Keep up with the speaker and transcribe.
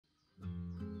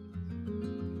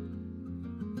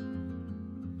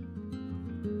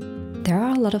There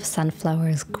are a lot of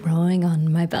sunflowers growing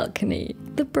on my balcony.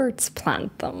 The birds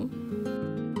plant them.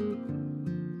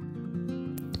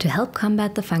 To help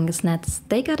combat the fungus gnats,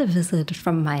 they got a visit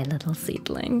from my little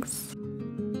seedlings.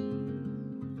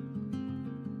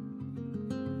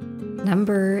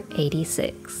 Number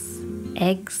 86.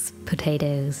 Eggs,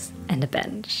 potatoes, and a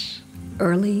bench.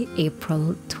 Early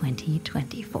April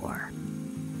 2024.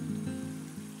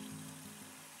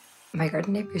 My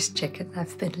garden neighbor's chicken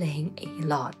have been laying a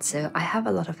lot, so I have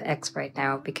a lot of eggs right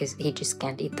now because he just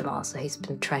can't eat them all, so he's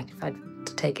been trying to find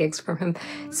to take eggs from him.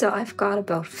 So I've got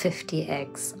about 50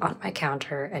 eggs on my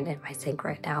counter and in my sink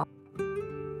right now.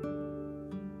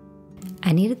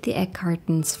 I needed the egg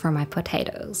cartons for my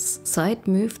potatoes, so I'd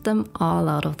moved them all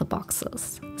out of the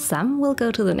boxes. Some will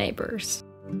go to the neighbors.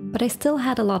 But I still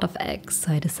had a lot of eggs,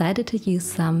 so I decided to use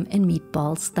some in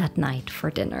meatballs that night for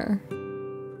dinner.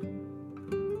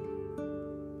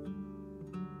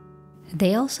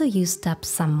 They also used up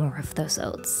some more of those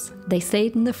oats. They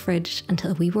stayed in the fridge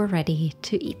until we were ready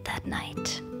to eat that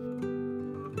night.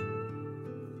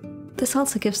 This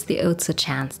also gives the oats a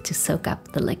chance to soak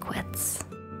up the liquids.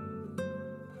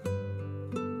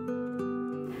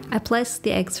 I placed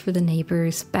the eggs for the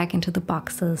neighbors back into the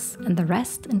boxes and the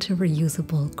rest into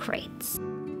reusable crates.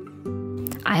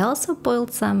 I also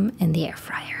boiled some in the air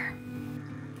fryer.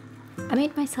 I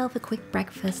made myself a quick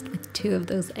breakfast with 2 of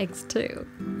those eggs too.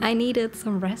 I needed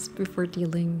some rest before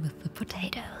dealing with the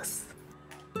potatoes.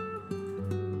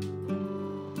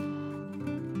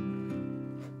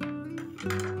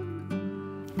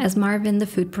 As Marvin, the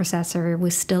food processor,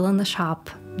 was still in the shop,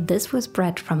 this was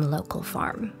bread from a local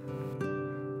farm.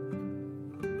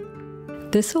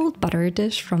 This old butter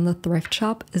dish from the thrift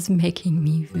shop is making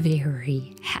me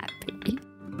very happy.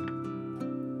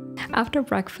 After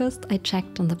breakfast, I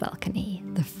checked on the balcony.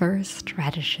 The first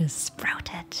radishes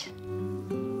sprouted.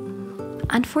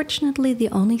 Unfortunately, the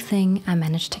only thing I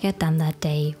managed to get done that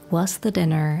day was the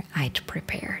dinner I'd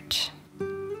prepared.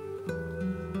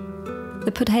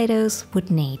 The potatoes would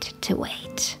need to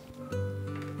wait.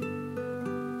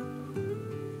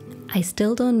 I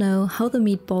still don't know how the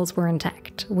meatballs were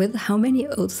intact, with how many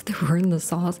oats there were in the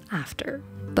sauce after,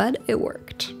 but it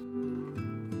worked.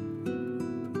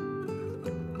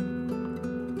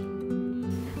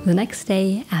 The next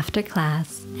day, after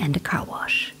class and a car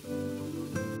wash.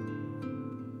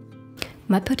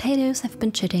 My potatoes have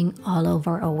been chitting all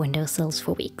over our windowsills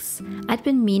for weeks. I'd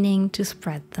been meaning to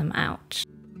spread them out.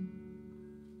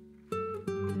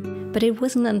 But it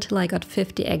wasn't until I got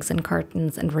 50 eggs in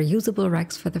cartons and reusable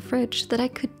racks for the fridge that I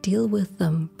could deal with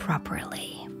them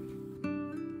properly.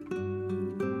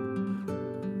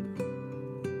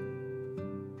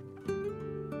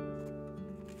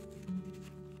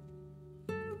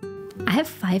 I have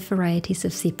 5 varieties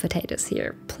of sweet potatoes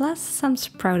here, plus some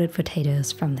sprouted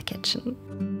potatoes from the kitchen.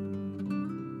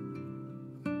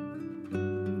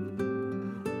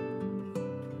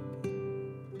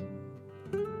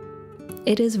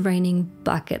 It is raining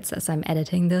buckets as I'm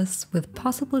editing this, with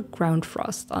possible ground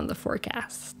frost on the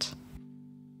forecast.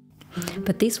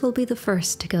 But these will be the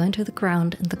first to go into the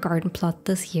ground in the garden plot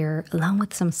this year, along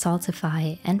with some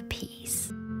salsify and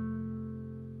peas.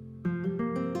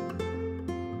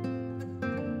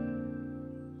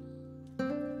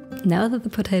 Now that the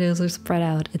potatoes are spread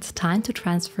out, it's time to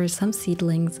transfer some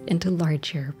seedlings into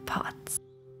larger pots.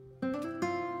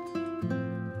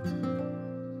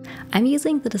 I'm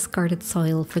using the discarded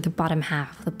soil for the bottom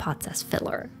half of the pots as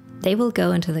filler. They will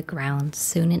go into the ground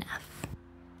soon enough.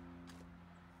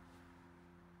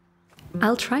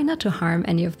 I'll try not to harm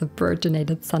any of the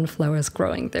bird-donated sunflowers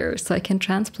growing there, so I can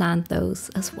transplant those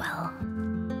as well.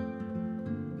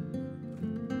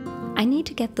 I need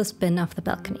to get this bin off the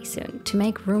balcony soon to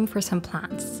make room for some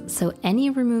plants, so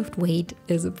any removed weight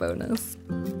is a bonus.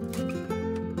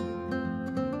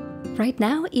 Right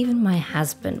now, even my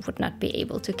husband would not be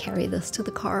able to carry this to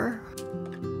the car.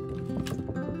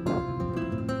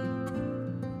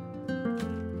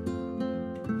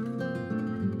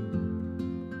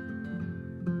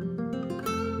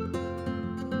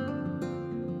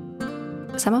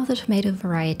 Some of the tomato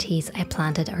varieties I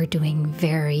planted are doing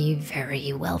very,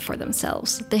 very well for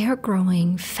themselves. They are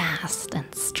growing fast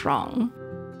and strong.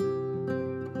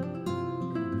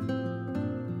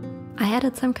 I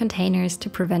added some containers to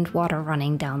prevent water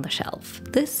running down the shelf.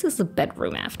 This is a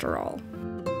bedroom after all.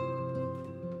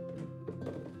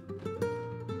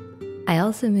 I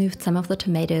also moved some of the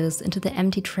tomatoes into the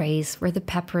empty trays where the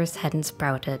peppers hadn't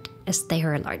sprouted, as they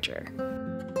are larger.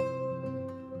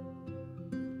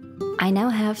 I now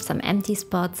have some empty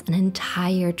spots and an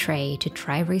entire tray to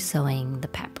try resowing the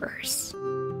peppers.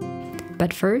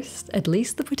 But first, at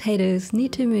least the potatoes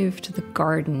need to move to the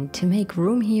garden to make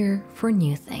room here for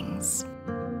new things.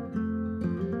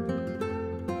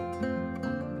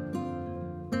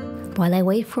 While I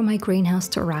wait for my greenhouse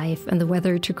to arrive and the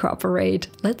weather to cooperate,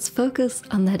 let's focus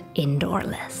on that indoor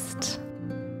list.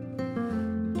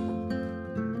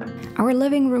 Our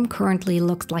living room currently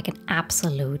looks like an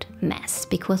absolute mess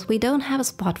because we don't have a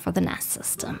spot for the NAS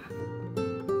system.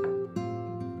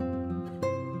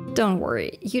 Don't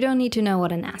worry, you don't need to know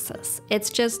what a NAS is. It's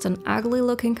just an ugly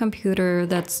looking computer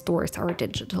that stores our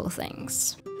digital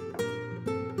things.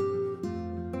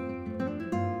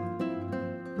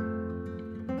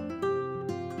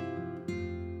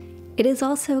 It is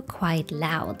also quite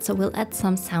loud, so we'll add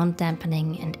some sound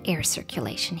dampening and air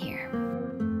circulation here.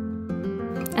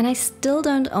 And I still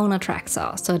don't own a track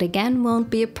saw, so it again won't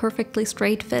be a perfectly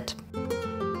straight fit.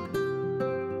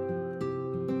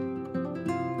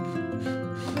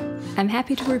 I'm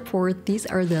happy to report these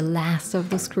are the last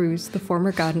of the screws the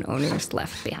former garden owners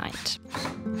left behind.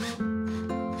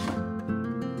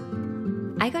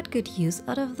 I got good use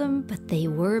out of them, but they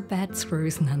were bad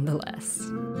screws nonetheless.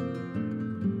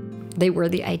 They were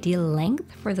the ideal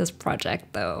length for this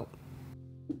project though.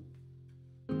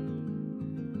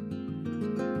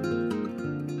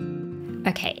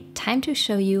 Okay, time to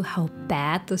show you how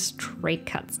bad the straight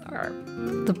cuts are.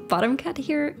 The bottom cut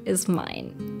here is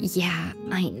mine. Yeah,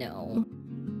 I know.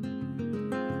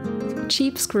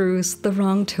 Cheap screws, the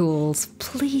wrong tools.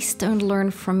 Please don't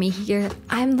learn from me here.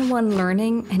 I'm the one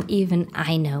learning and even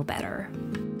I know better.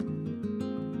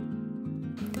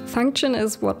 Function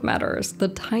is what matters. The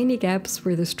tiny gaps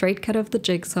where the straight cut of the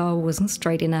jigsaw wasn't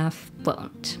straight enough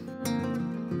won't.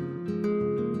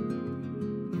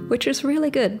 Which is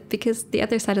really good, because the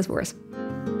other side is worse.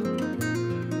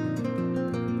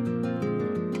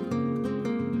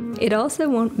 It also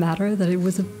won't matter that it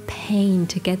was a pain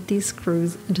to get these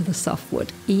screws into the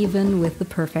softwood, even with the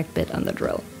perfect bit on the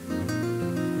drill.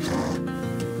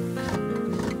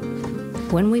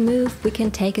 When we move, we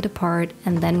can take it apart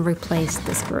and then replace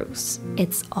the screws.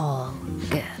 It's all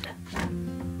good.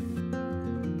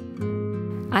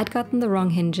 I'd gotten the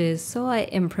wrong hinges, so I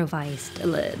improvised a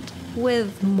lid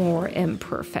with more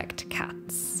imperfect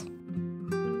cuts.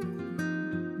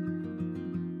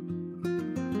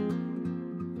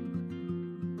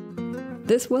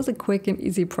 This was a quick and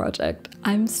easy project.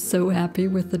 I'm so happy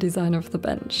with the design of the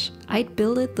bench. I'd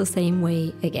build it the same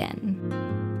way again.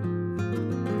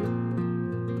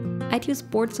 I'd use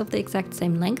boards of the exact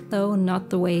same length though, not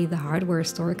the way the hardware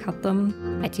store cut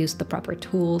them. I'd use the proper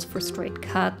tools for straight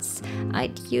cuts.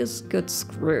 I'd use good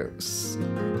screws.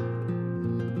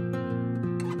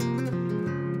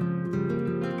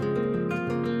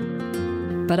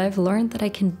 But I've learned that I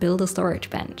can build a storage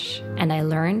bench, and I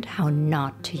learned how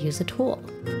not to use a tool.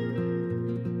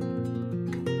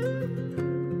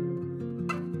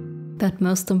 But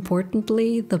most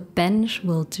importantly, the bench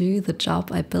will do the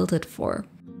job I built it for.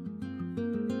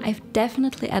 I've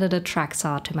definitely added a track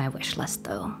saw to my wish list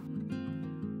though.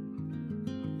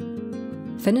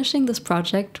 Finishing this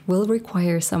project will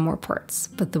require some more parts,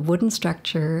 but the wooden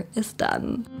structure is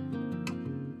done.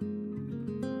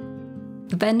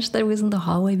 The bench that was in the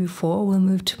hallway before will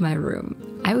move to my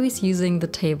room. I was using the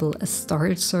table as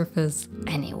storage surface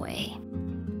anyway.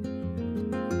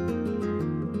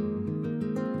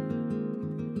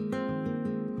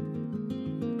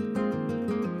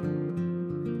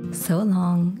 So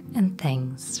long, and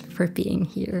thanks for being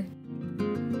here.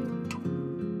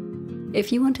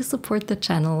 If you want to support the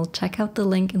channel, check out the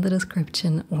link in the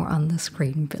description or on the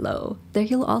screen below. There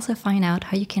you'll also find out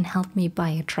how you can help me buy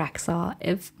a track saw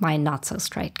if my not so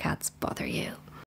straight cuts bother you.